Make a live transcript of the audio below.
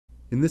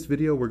In this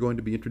video, we're going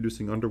to be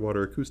introducing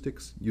underwater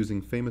acoustics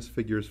using famous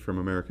figures from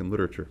American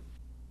literature.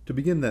 To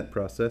begin that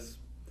process,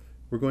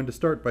 we're going to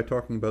start by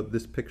talking about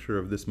this picture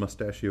of this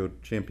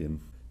mustachioed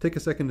champion. Take a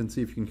second and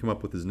see if you can come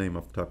up with his name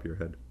off the top of your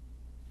head.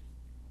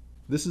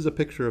 This is a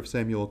picture of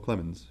Samuel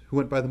Clemens, who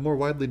went by the more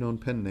widely known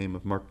pen name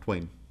of Mark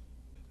Twain.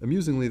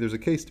 Amusingly, there's a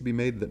case to be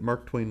made that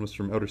Mark Twain was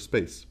from outer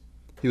space.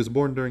 He was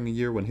born during a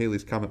year when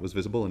Halley's Comet was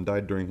visible and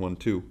died during one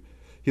too.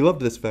 He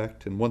loved this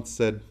fact and once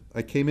said,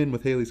 "I came in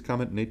with Halley's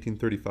Comet in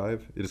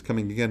 1835. It is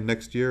coming again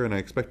next year and I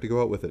expect to go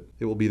out with it.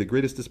 It will be the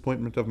greatest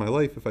disappointment of my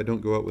life if I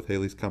don't go out with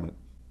Halley's Comet."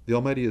 The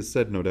Almighty has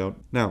said, no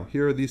doubt, "Now,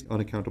 here are these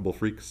unaccountable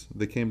freaks.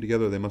 They came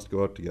together, they must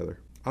go out together."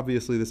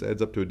 Obviously, this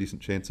adds up to a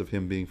decent chance of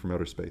him being from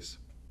outer space.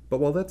 But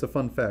while that's a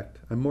fun fact,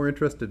 I'm more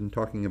interested in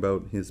talking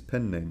about his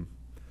pen name.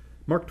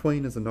 Mark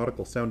Twain is a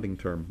nautical sounding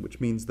term, which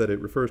means that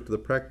it refers to the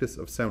practice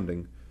of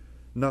sounding,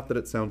 not that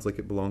it sounds like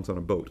it belongs on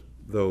a boat,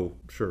 though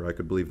sure, I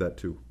could believe that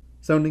too.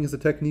 Sounding is a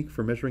technique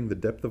for measuring the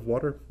depth of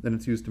water, and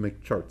it's used to make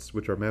charts,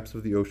 which are maps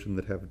of the ocean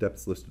that have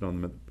depths listed on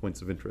them at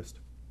points of interest.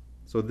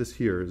 So this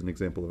here is an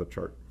example of a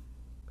chart.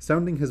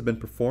 Sounding has been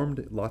performed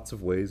in lots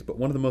of ways, but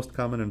one of the most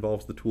common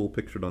involves the tool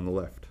pictured on the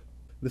left.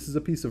 This is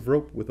a piece of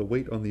rope with a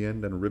weight on the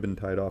end and a ribbon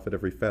tied off at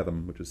every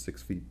fathom, which is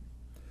 6 feet.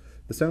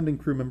 The sounding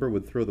crew member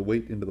would throw the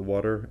weight into the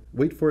water,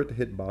 wait for it to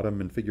hit bottom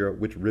and figure out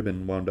which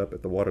ribbon wound up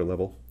at the water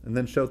level, and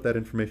then shout that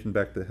information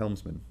back to the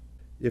helmsman.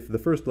 If the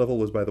first level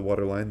was by the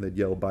waterline, they'd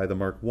yell, "By the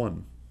Mark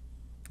 1.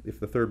 If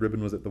the third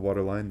ribbon was at the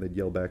waterline, they'd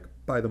yell back,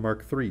 "By the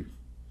Mark 3.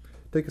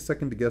 Take a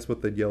second to guess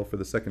what they'd yell for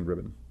the second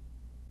ribbon.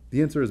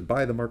 The answer is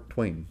 "By the Mark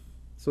Twain."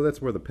 So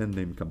that's where the pen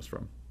name comes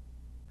from.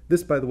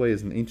 This, by the way,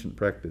 is an ancient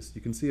practice.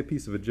 You can see a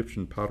piece of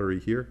Egyptian pottery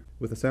here,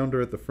 with a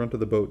sounder at the front of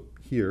the boat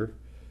here,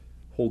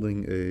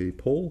 holding a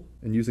pole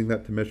and using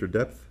that to measure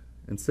depth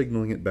and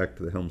signaling it back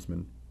to the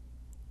helmsman,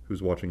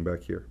 who's watching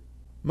back here.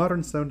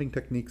 Modern sounding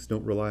techniques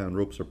don't rely on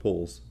ropes or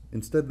poles.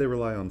 Instead, they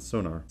rely on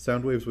sonar,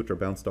 sound waves which are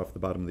bounced off the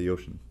bottom of the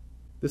ocean.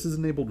 This has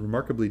enabled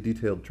remarkably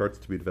detailed charts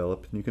to be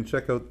developed, and you can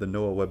check out the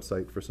NOAA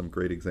website for some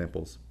great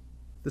examples.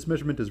 This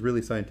measurement is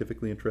really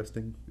scientifically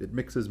interesting. It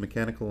mixes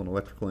mechanical and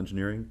electrical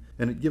engineering,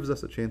 and it gives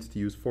us a chance to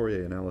use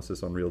Fourier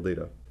analysis on real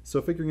data.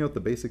 So figuring out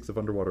the basics of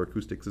underwater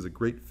acoustics is a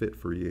great fit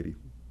for E80.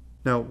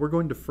 Now, we're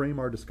going to frame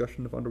our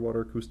discussion of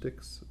underwater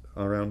acoustics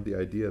around the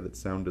idea that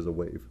sound is a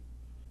wave.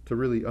 To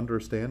really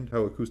understand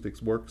how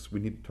acoustics works, we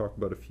need to talk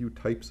about a few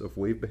types of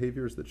wave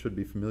behaviors that should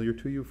be familiar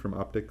to you from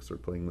optics or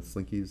playing with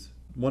slinkies.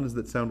 One is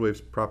that sound waves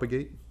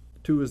propagate,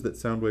 2 is that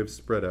sound waves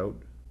spread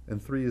out,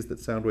 and 3 is that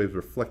sound waves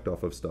reflect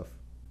off of stuff.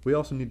 We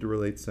also need to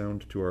relate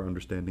sound to our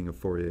understanding of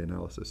Fourier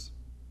analysis.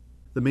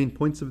 The main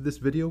points of this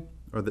video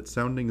are that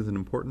sounding is an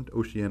important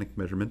oceanic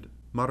measurement,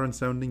 modern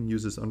sounding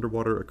uses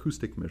underwater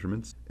acoustic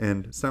measurements,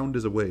 and sound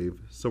is a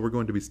wave, so we're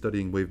going to be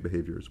studying wave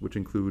behaviors, which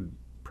include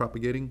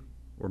propagating,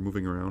 or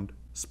moving around,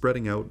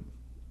 spreading out,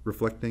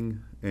 reflecting,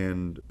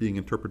 and being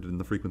interpreted in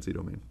the frequency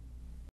domain.